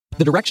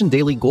The Direction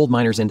Daily Gold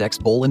Miners Index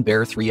Bull and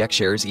Bear 3X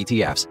Shares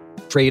ETFs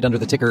trade under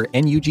the ticker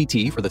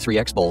NUGT for the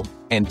 3X Bull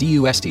and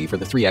DUST for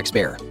the 3X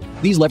Bear.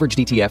 These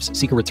leveraged ETFs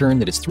seek a return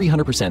that is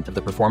 300% of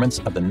the performance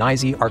of the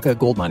NYSE Arca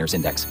Gold Miners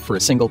Index for a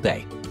single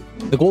day.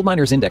 The Gold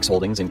Miners Index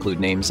holdings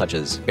include names such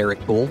as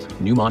Barrick Gold,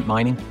 Newmont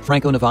Mining,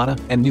 Franco-Nevada,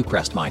 and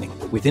Newcrest Mining,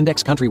 with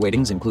index country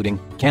weightings including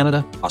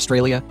Canada,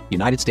 Australia,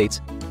 United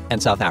States,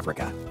 and South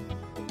Africa.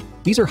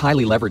 These are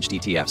highly leveraged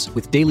ETFs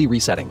with daily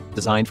resetting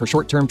designed for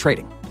short-term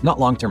trading, not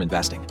long-term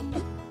investing.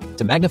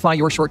 To magnify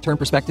your short-term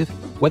perspective,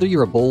 whether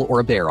you're a bull or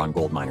a bear on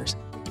gold miners,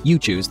 you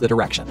choose the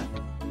Direction.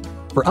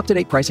 For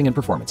up-to-date pricing and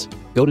performance,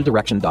 go to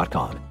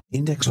Direction.com.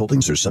 Index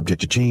holdings are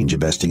subject to change.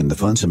 Investing in the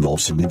funds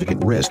involves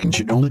significant risk and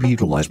should only be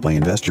utilized by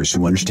investors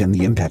who understand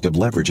the impact of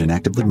leverage and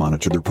actively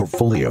monitor their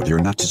portfolio. They are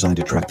not designed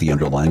to track the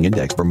underlying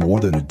index for more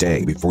than a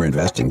day. Before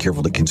investing,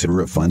 carefully consider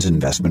a fund's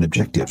investment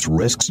objectives,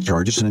 risks,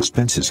 charges, and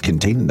expenses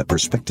contained in the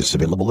prospectus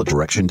available at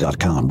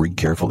Direction.com. Read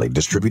carefully.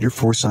 Distributor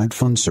Foresight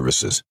Fund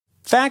Services.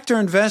 Factor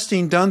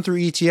investing done through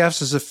ETFs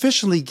has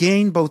officially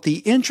gained both the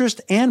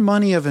interest and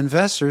money of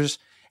investors.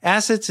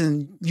 Assets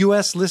in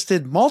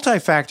U.S.-listed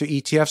multi-factor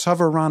ETFs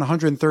hover around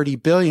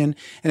 $130 billion.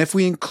 And if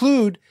we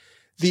include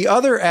the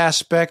other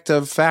aspect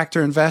of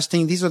factor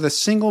investing, these are the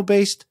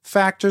single-based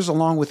factors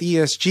along with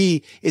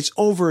ESG, it's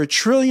over $1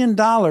 trillion.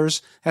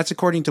 That's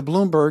according to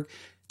Bloomberg.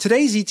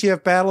 Today's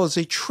ETF battle is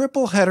a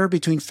triple header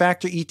between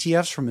factor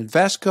ETFs from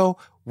Invesco,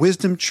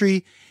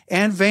 WisdomTree,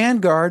 and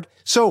Vanguard.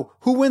 So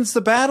who wins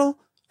the battle?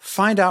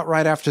 Find out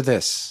right after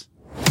this.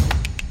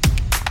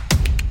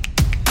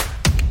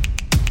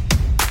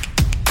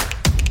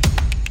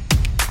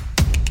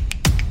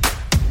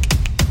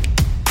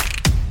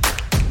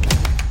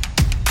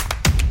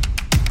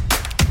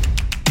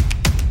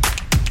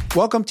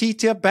 Welcome to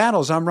ETF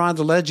Battles. I'm Ron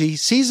DeLegge.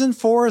 Season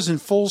 4 is in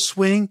full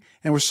swing,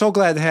 and we're so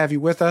glad to have you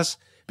with us.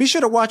 Be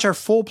sure to watch our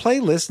full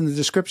playlist in the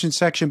description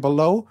section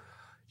below.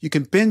 You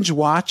can binge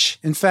watch.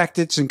 In fact,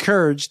 it's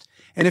encouraged.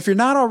 And if you're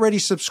not already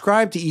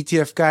subscribed to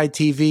ETF Guide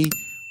TV,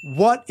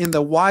 what in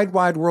the wide,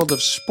 wide world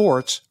of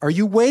sports are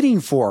you waiting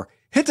for?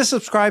 Hit the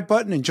subscribe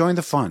button and join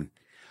the fun.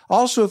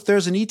 Also, if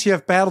there's an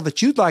ETF battle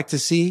that you'd like to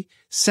see,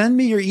 send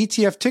me your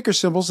ETF ticker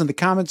symbols in the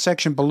comment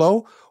section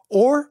below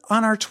or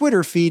on our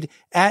Twitter feed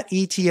at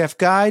ETF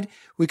Guide.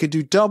 We could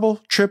do double,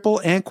 triple,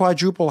 and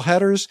quadruple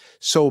headers,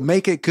 so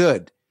make it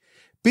good.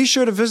 Be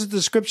sure to visit the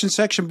description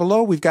section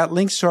below. We've got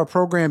links to our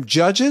program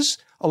judges,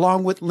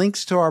 along with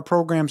links to our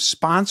program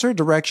sponsor,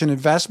 Direction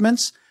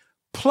Investments,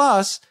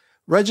 plus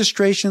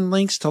registration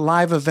links to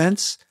live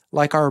events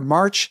like our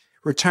March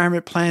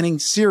retirement planning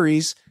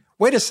series.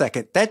 Wait a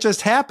second, that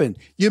just happened.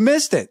 You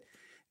missed it.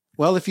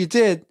 Well, if you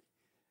did,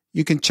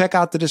 you can check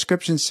out the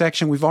description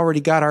section. We've already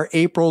got our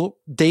April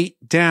date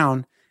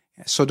down,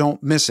 so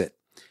don't miss it.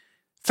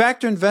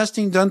 Factor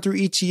investing done through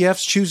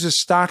ETFs chooses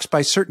stocks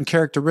by certain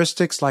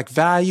characteristics like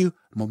value,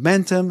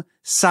 momentum,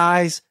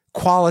 size,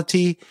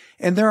 quality,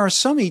 and there are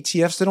some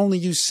ETFs that only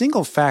use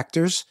single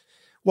factors,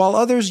 while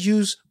others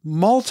use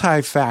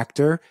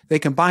multi-factor. They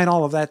combine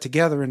all of that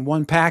together in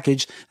one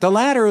package. The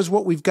latter is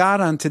what we've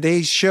got on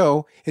today's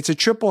show. It's a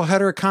triple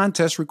header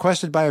contest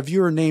requested by a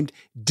viewer named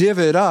Div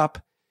It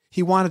Up.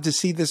 He wanted to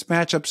see this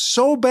matchup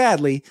so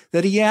badly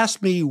that he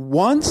asked me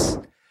once,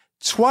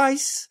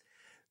 twice,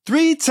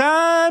 3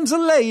 times a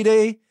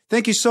lady.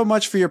 Thank you so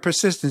much for your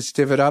persistence,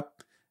 Div It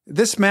Up.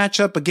 This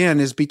matchup, again,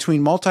 is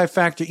between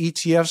multi-factor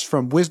ETFs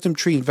from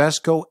WisdomTree,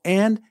 Invesco,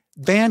 and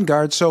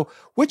Vanguard. So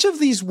which of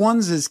these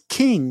ones is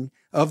king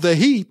of the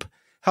heap?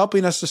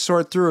 Helping us to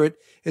sort through it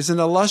is an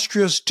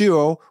illustrious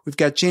duo. We've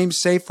got James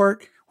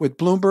Seyffart with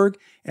Bloomberg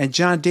and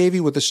John Davey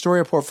with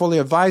Astoria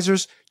Portfolio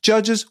Advisors.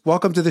 Judges,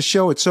 welcome to the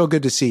show. It's so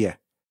good to see you.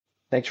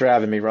 Thanks for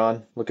having me,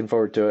 Ron. Looking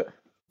forward to it.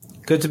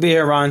 Good to be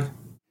here, Ron.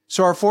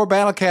 So our 4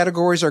 battle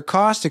categories are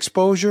cost,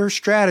 exposure,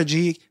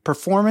 strategy,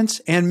 performance,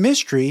 and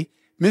mystery.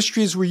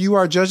 Mystery is where you,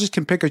 our judges,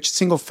 can pick a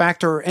single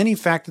factor or any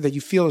factor that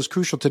you feel is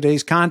crucial to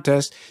today's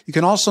contest. You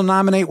can also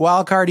nominate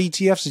wildcard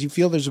ETFs as you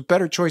feel there's a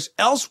better choice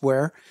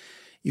elsewhere.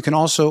 You can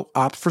also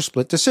opt for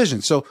split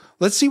decisions. So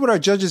let's see what our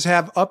judges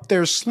have up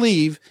their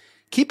sleeve.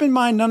 Keep in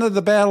mind, none of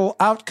the battle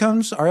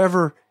outcomes are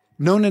ever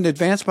known in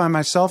advance by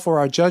myself or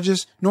our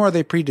judges, nor are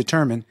they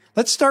predetermined.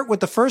 Let's start with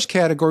the first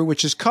category,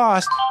 which is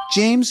cost.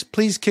 James,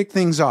 please kick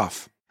things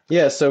off.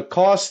 Yeah, so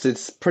cost,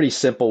 it's a pretty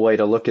simple way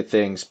to look at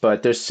things,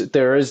 but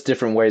there is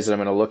different ways that I'm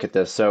going to look at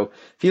this. So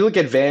if you look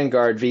at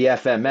Vanguard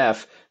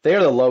VFMF, they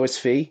are the lowest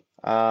fee.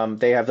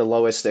 They have the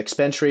lowest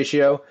expense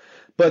ratio.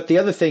 But the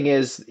other thing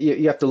is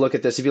you have to look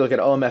at this. If you look at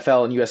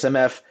OMFL and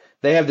USMF,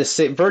 they have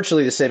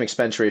virtually the same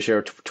expense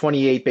ratio,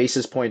 28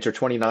 basis points or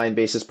 29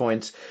 basis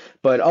points.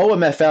 But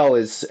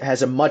OMFL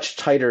has a much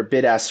tighter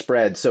bid-ask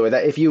spread. So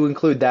that if you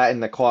include that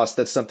in the cost,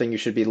 that's something you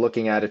should be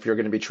looking at if you're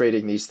going to be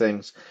trading these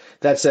things.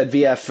 That said,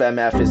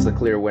 VFMF is the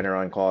clear winner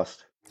on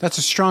cost. That's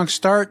a strong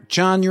start.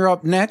 John, you're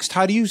up next.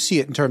 How do you see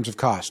it in terms of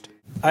cost?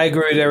 I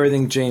agree with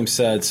everything James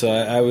said. So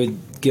I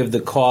would give the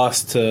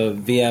cost to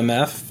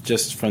VMF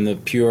just from the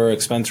pure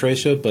expense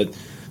ratio, but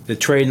the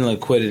trade and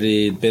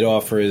liquidity bid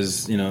offer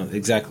is,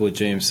 exactly what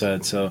James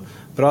said. So,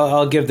 but But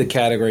I'll give the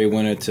category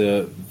winner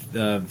to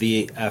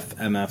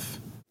VFMF.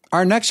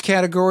 Our next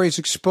category is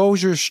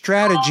exposure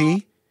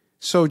strategy.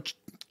 So,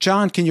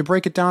 John, can you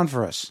break it down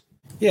for us?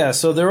 Yeah,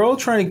 so they're all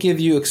trying to give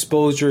you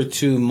exposure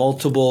to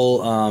multiple,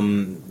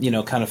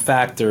 kind of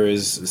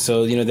factors.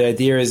 So, the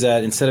idea is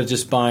that instead of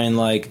just buying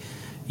the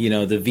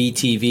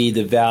VTV,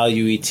 the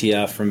value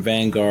ETF from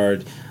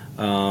Vanguard,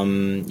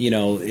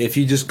 if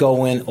you just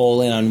go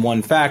all in on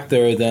one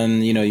factor,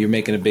 then, you're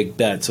making a big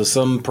bet. So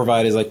some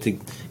providers like to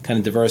kind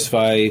of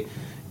diversify,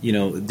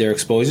 their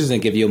exposures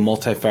and give you a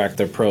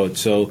multi-factor approach.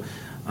 So,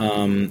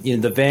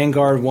 the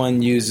Vanguard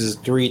one uses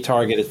 3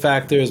 targeted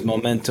factors: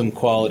 momentum,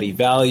 quality,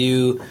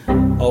 value.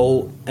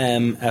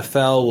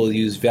 OMFL will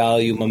use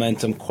value,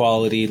 momentum,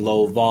 quality,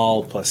 low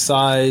vol plus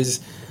size.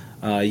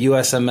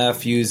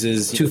 USMF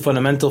uses 2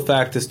 fundamental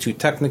factors, 2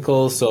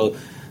 technical. So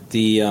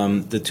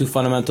the 2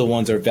 fundamental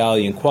ones are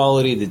value and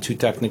quality. The 2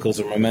 technicals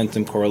are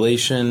momentum,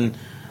 correlation.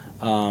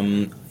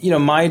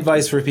 My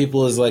advice for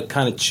people is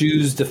kind of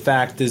choose the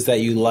factors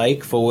that you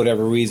like for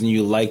whatever reason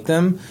you like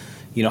them.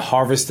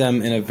 Harvest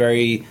them in a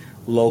very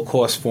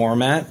low-cost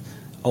format.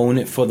 Own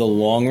it for the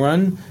long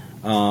run.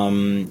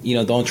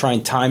 Don't try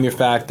and time your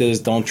factors.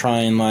 Don't try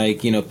and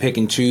pick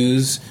and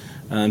choose.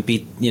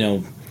 Be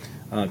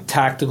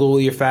tactical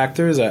with your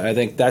factors. I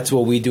think that's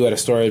what we do at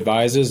Astoria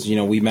Advisors.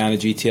 We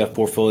manage ETF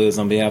portfolios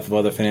on behalf of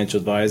other financial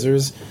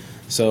advisors.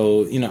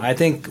 So I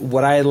think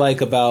what I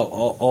like about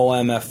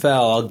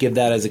OMFL, I'll give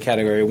that as a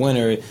category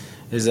winner,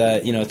 is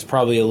that it's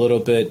probably a little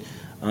bit.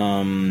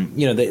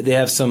 They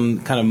have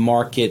some kind of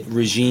market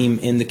regime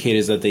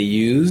indicators that they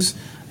use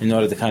in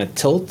order to kind of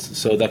tilt.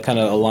 So that kind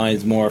of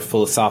aligns more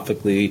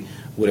philosophically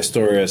with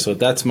Astoria. So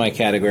that's my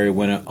category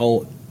winner,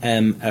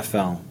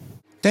 OMFL.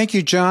 Thank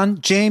you, John.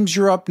 James,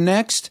 you're up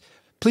next.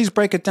 Please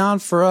break it down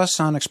for us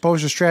on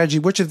exposure strategy.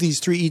 Which of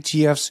these 3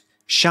 ETFs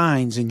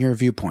shines in your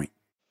viewpoint?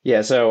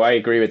 Yeah, so I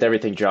agree with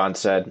everything John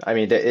said. I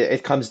mean,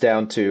 it comes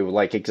down to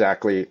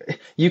exactly,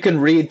 you can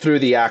read through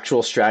the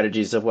actual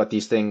strategies of what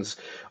these things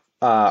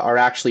are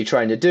actually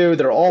trying to do.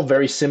 They're all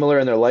very similar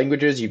in their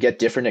languages. You get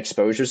different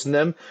exposures in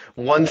them.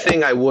 One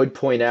thing I would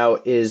point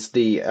out is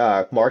the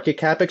market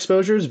cap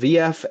exposures.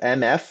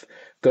 VFMF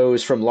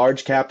goes from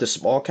large cap to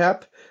small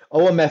cap.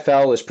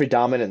 OMFL is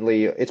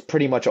it's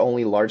pretty much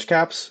only large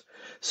caps.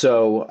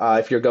 So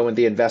if you're going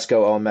the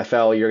Invesco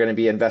OMFL, you're going to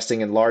be investing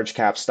in large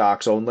cap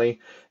stocks only.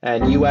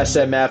 And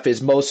USMF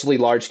is mostly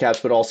large caps,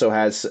 but also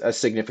has a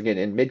significant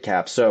in mid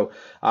caps. So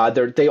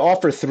they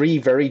offer 3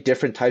 very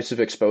different types of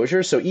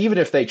exposure. So even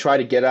if they try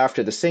to get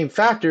after the same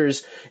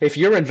factors, if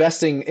you're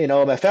investing in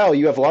OMFL,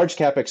 you have large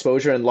cap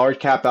exposure and large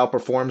cap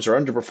outperforms or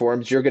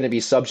underperforms, you're going to be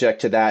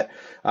subject to that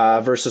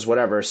versus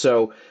whatever.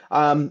 So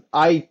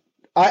I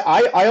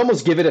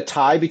almost give it a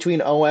tie between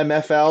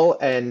OMFL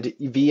and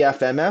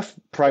VFMF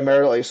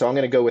primarily. So I'm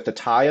going to go with a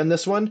tie on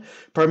this one,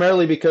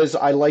 primarily because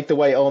I like the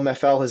way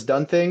OMFL has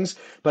done things,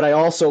 but I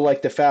also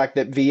like the fact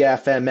that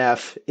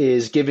VFMF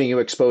is giving you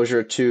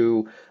exposure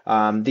to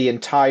the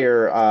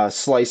entire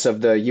slice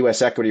of the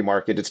U.S. equity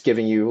market. It's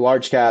giving you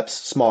large caps,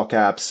 small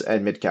caps,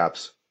 and mid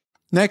caps.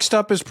 Next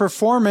up is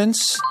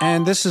performance,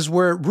 and this is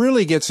where it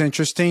really gets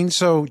interesting.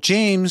 So,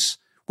 James,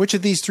 which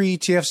of these 3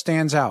 ETFs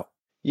stands out?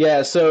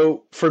 Yeah,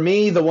 so for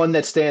me, the one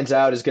that stands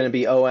out is going to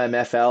be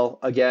OMFL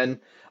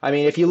again. I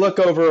mean, if you look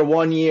over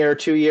 1 year,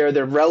 2 year,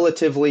 they're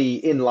relatively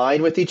in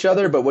line with each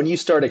other. But when you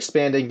start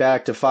expanding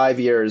back to 5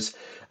 years,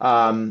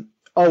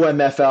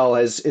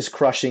 OMFL is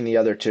crushing the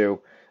other 2.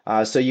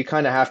 So you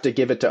kind of have to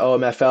give it to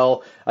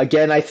OMFL.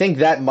 Again, I think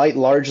that might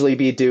largely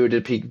be due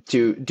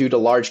to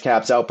large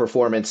caps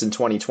outperformance in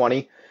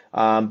 2020.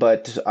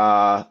 But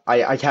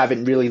I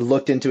haven't really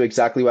looked into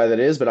exactly why that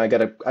is, but I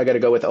gotta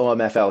go with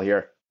OMFL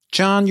here.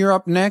 John, you're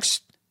up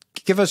next.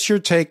 Give us your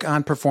take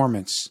on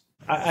performance.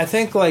 I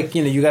think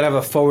you got to have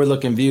a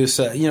forward-looking view.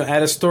 So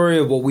at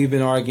Astoria, what we've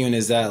been arguing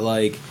is that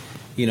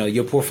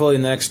your portfolio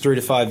in the next 3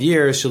 to 5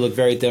 years should look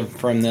very different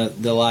from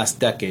the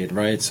last decade,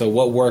 right? So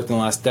what worked in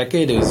the last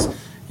decade is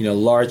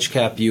large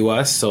cap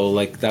US. So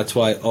that's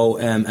why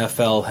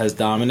OMFL has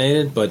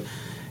dominated. But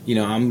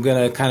I'm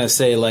gonna kind of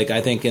say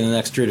I think in the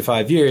next 3 to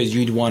 5 years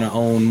you'd want to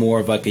own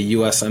more of a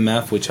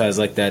USMF, which has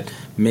that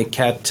mid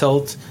cap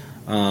tilt.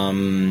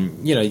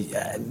 VFMF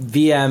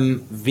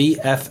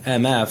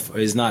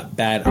is not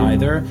bad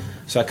either.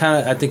 So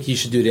I think you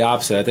should do the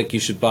opposite. I think you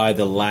should buy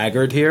the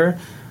laggard here.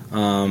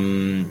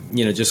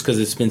 Just because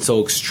it's been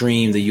so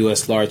extreme, the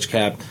U.S. large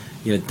cap,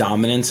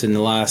 dominance in the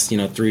last,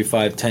 3,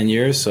 5, 10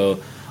 years.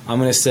 So I'm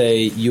going to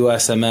say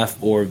USMF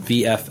or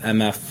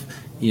VFMF.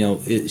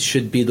 It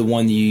should be the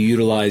one you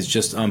utilize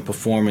just on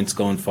performance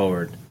going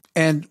forward.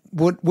 And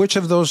which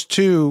of those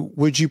 2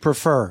 would you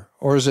prefer,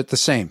 or is it the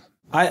same?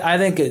 I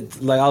think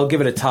I'll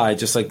give it a tie,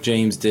 just like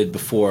James did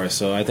before.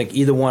 So I think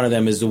either one of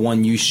them is the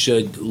one you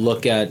should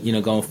look at,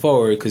 going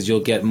forward, because you'll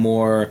get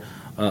more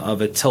of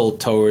a tilt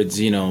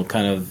towards,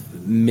 kind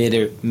of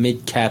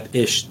mid cap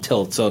ish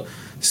tilt. So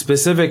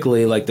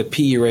specifically, the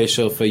PE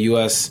ratio for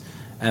US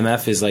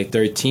MF is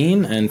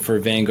 13, and for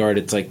Vanguard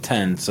it's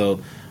 10.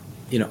 So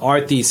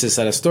our thesis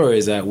at Astoria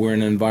is that we're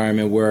in an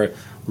environment where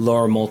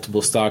lower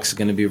multiple stocks are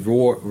going to be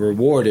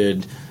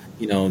rewarded,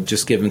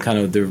 just given kind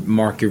of the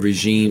market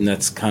regime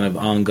that's kind of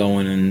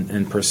ongoing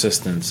and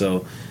persistent.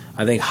 So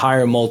I think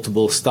higher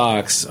multiple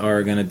stocks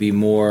are going to be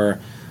more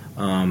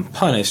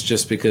punished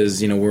just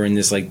because, we're in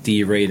this like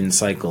derating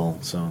cycle.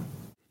 So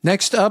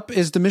next up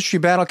is the mystery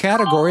battle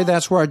category.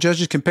 That's where our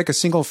judges can pick a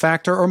single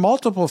factor or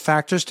multiple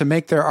factors to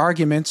make their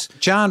arguments.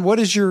 John, what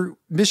is your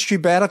mystery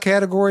battle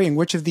category and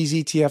which of these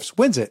ETFs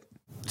wins it?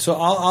 So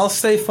I'll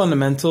say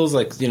fundamentals,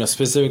 like,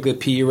 specifically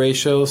PE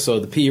ratio. So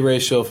the PE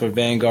ratio for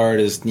Vanguard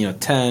is,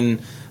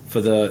 10.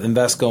 For the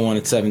Invesco one,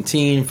 it's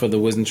 17. For the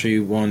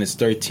WisdomTree one, it's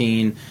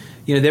 13.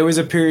 There was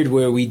a period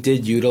where we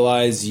did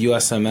utilize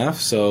USMF.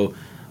 So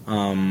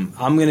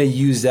I'm going to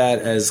use that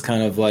as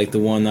kind of like the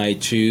one I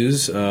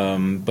choose. But,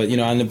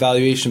 on the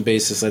valuation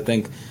basis, I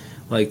think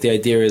like the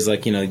idea is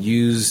like,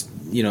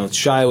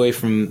 shy away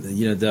from,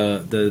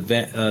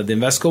 the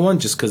Invesco one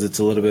just because it's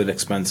a little bit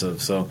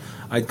expensive. So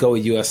I'd go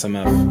with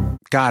USMF.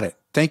 Got it.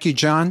 Thank you,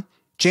 John.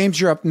 James,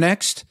 you're up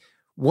next.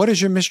 What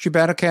is your mystery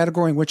battle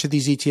category and which of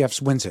these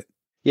ETFs wins it?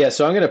 Yeah,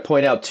 so I'm going to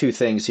point out two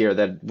things here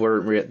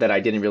that I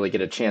didn't really get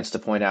a chance to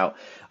point out.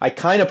 I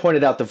kind of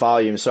pointed out the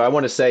volume, so I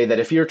want to say that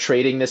if you're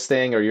trading this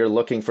thing or you're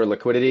looking for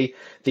liquidity,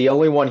 the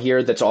only one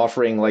here that's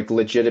offering like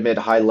legitimate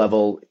high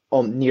level,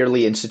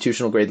 nearly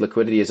institutional grade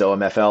liquidity is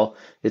OMFL.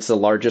 It's the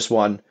largest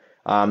one.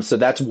 So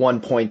that's one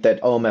point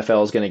that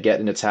OMFL is going to get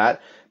in its hat.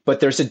 But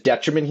there's a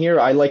detriment here.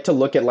 I like to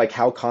look at like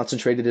how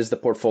concentrated is the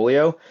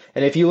portfolio.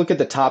 And if you look at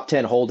the top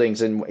 10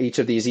 holdings in each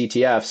of these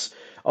ETFs,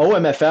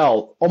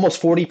 OMFL,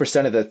 almost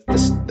 40%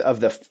 of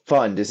the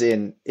fund is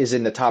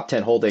in the top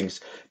 10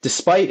 holdings,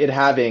 despite it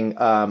having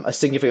a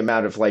significant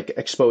amount of like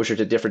exposure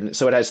to different.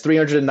 So it has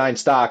 309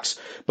 stocks,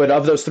 but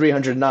of those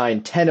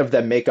 309, 10 of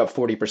them make up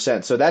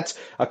 40%. So that's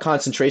a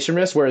concentration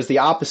risk. Whereas the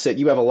opposite,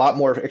 you have a lot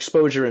more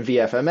exposure in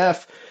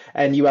VFMF.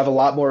 And you have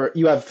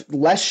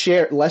less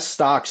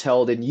stocks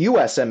held in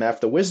USMF,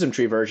 the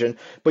WisdomTree version,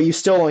 but you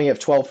still only have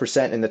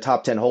 12% in the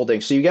top 10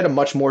 holdings. So you get a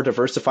much more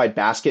diversified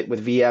basket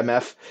with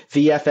VFMF,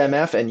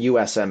 and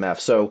USMF.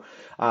 So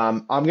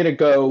I'm going to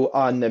go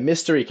on the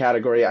mystery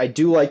category. I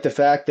do like the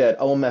fact that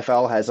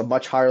OMFL has a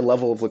much higher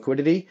level of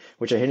liquidity,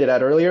 which I hinted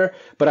at earlier,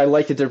 but I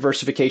like the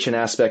diversification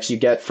aspects you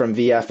get from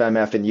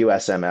VFMF and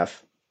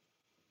USMF.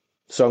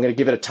 So I'm going to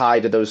give it a tie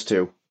to those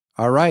two.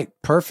 All right,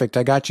 perfect.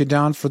 I got you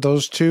down for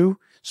those two.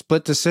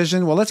 Split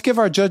decision. Well, let's give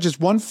our judges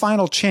one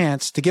final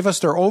chance to give us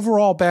their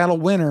overall battle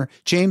winner.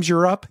 James,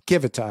 you're up.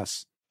 Give it to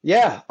us.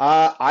 Yeah.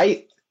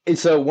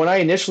 So when I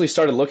initially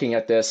started looking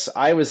at this,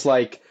 I was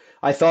like,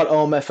 I thought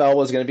OMFL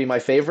was going to be my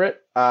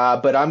favorite,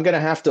 but I'm going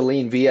to have to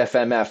lean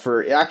VFMF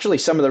for actually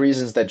some of the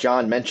reasons that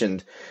John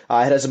mentioned.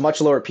 It has a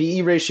much lower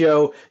PE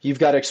ratio. You've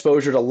got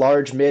exposure to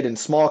large, mid, and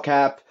small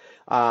cap.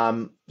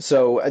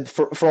 So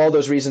for all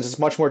those reasons, it's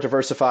much more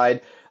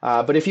diversified.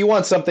 But if you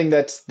want something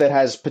that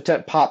has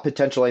pop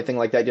potential, anything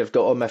like that, you have to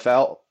go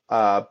OMFL,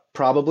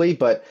 probably.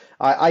 But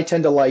I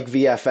tend to like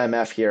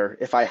VFMF here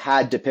if I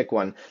had to pick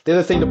one. The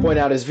other thing to point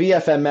out is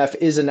VFMF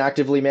is an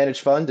actively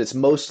managed fund. It's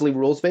mostly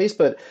rules-based,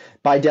 but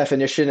by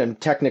definition and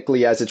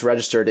technically as it's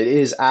registered, it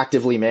is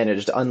actively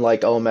managed,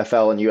 unlike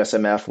OMFL and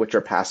USMF, which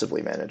are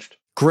passively managed.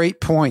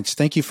 Great points.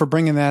 Thank you for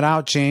bringing that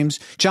out, James.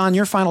 John,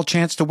 your final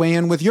chance to weigh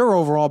in with your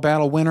overall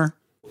battle winner.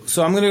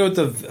 So I'm going to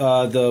go with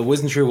the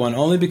WisdomTree one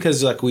only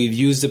because like we've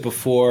used it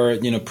before.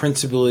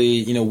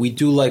 Principally, we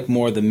do like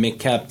more the mid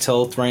cap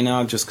tilt right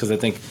now, just because I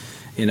think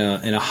in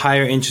a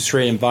higher interest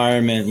rate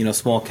environment,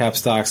 small cap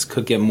stocks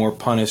could get more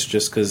punished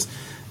just because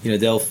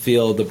they'll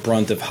feel the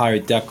brunt of higher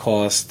debt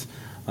cost.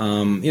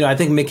 I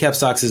think mid cap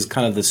stocks is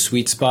kind of the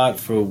sweet spot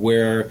for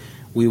where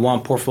we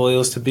want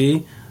portfolios to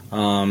be. I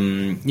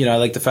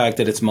like the fact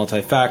that it's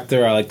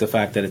multi-factor. I like the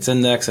fact that it's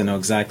index. I know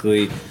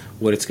exactly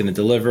what it's going to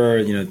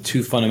deliver,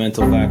 two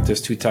fundamental factors,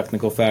 two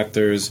technical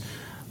factors.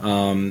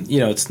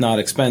 It's not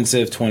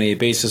expensive, 28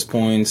 basis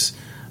points.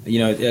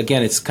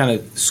 Again, it's kind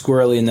of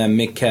squarely in that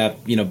mid-cap,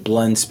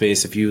 blend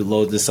space. If you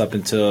load this up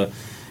into, a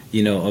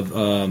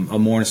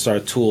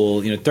Morningstar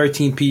tool,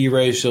 13 PE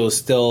ratio is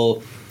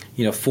still,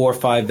 4 or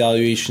 5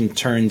 valuation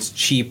turns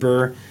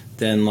cheaper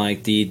than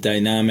like the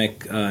dynamic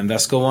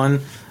Invesco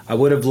one. I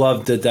would have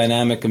loved the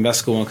dynamic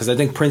Invesco one because I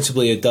think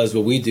principally it does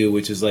what we do,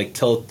 which is like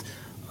tilt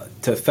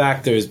to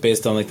factors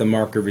based on like the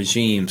market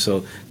regime.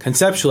 So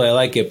conceptually I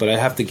like it, but I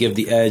have to give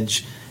the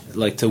edge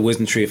like to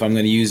WisdomTree if I'm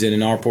going to use it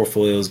in our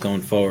portfolios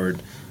going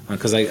forward.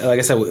 Because like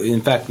I said,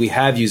 in fact, we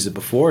have used it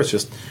before. It's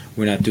just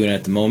we're not doing it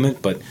at the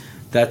moment, but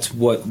that's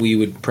what we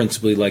would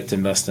principally like to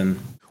invest in.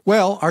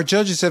 Well, our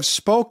judges have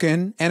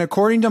spoken, and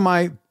according to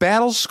my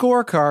battle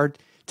scorecard,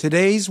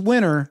 today's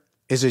winner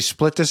is a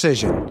split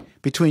decision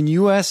between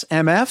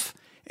USMF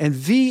and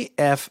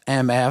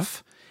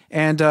VFMF.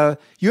 And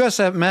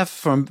USMF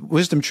from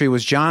WisdomTree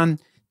was John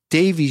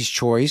Davies'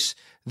 choice.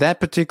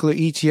 That particular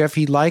ETF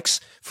he likes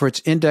for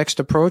its indexed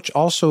approach.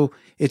 Also,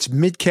 its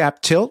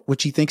mid-cap tilt,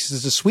 which he thinks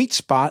is a sweet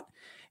spot.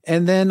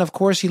 And then, of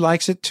course, he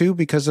likes it, too,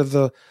 because of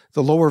the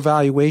lower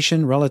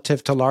valuation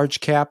relative to large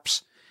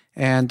caps.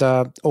 And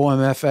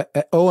OMFL,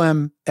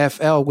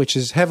 which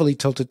is heavily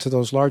tilted to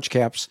those large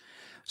caps.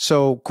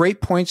 So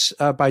great points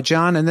by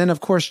John. And then,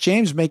 of course,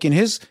 James making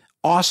his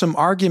awesome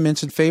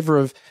arguments in favor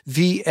of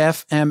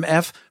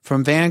VFMF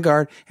from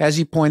Vanguard. As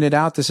he pointed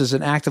out, this is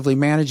an actively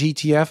managed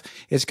ETF.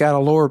 It's got a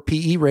lower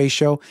PE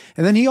ratio.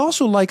 And then he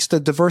also likes the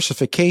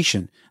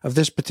diversification of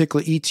this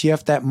particular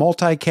ETF, that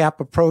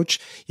multi-cap approach.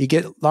 You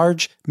get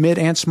large, mid,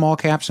 and small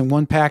caps in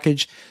one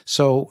package.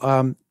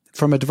 So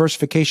from a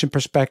diversification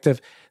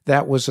perspective,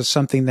 that was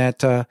something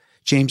that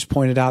James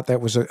pointed out.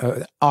 That was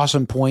an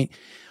awesome point.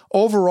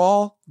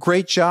 Overall,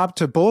 great job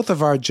to both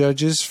of our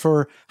judges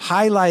for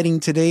highlighting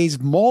today's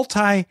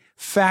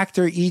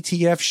multi-factor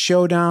ETF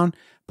showdown.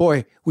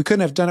 Boy, we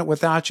couldn't have done it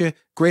without you.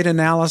 Great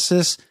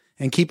analysis,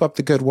 and keep up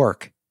the good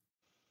work.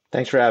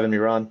 Thanks for having me,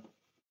 Ron.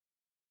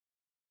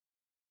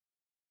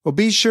 Well,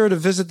 be sure to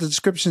visit the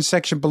description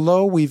section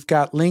below. We've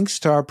got links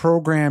to our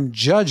program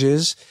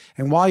judges.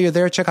 And while you're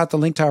there, check out the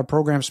link to our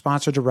program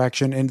sponsor,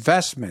 Direction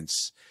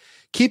Investments.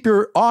 Keep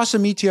your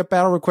awesome ETF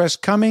battle requests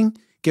coming.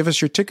 Give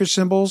us your ticker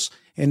symbols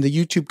in the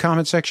YouTube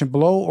comment section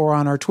below or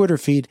on our Twitter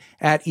feed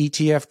at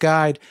ETF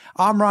Guide.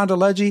 I'm Ron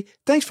DeLegge.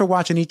 Thanks for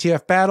watching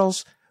ETF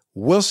Battles.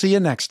 We'll see you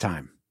next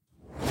time.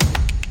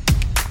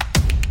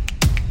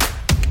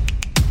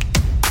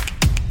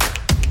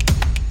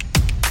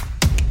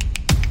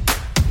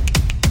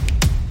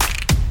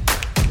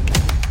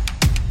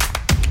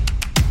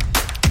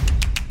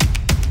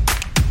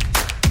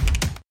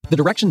 The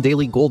Direction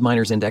Daily Gold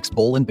Miners Index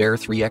Bull and Bear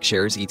 3X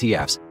Shares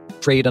ETFs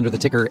trade under the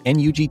ticker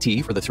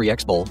NUGT for the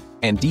 3X Bull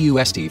and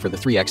DUST for the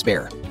 3X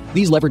Bear.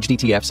 These leveraged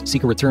ETFs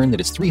seek a return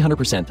that is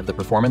 300% of the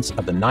performance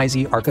of the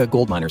NYSE Arca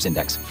Gold Miners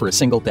Index for a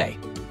single day.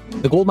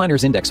 The Gold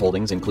Miners Index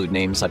holdings include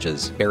names such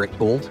as Barrick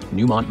Gold,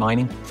 Newmont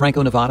Mining,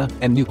 Franco-Nevada,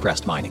 and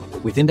Newcrest Mining,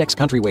 with index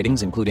country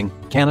weightings including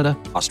Canada,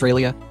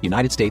 Australia,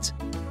 United States,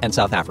 and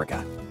South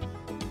Africa.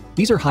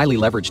 These are highly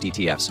leveraged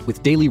ETFs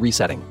with daily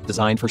resetting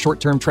designed for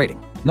short-term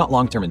trading, not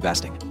long-term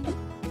investing.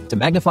 To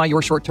magnify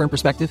your short-term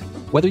perspective,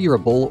 whether you're a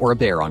bull or a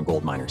bear on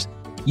gold miners,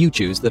 you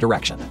choose the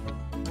Direction.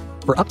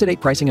 For up-to-date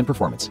pricing and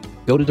performance,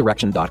 go to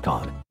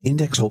Direction.com.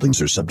 Index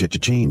holdings are subject to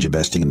change.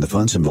 Investing in the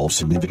funds involves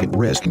significant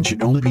risk and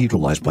should only be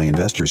utilized by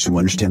investors who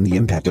understand the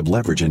impact of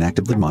leverage and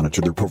actively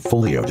monitor their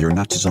portfolio. They are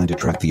not designed to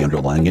track the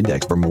underlying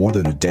index for more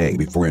than a day.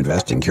 Before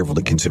investing,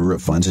 carefully consider a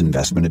fund's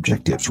investment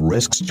objectives,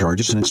 risks,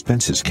 charges, and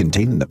expenses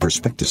contained in the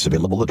prospectus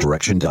available at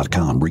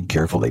Direction.com. Read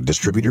carefully.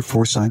 Distributor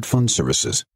Foresight Fund Services.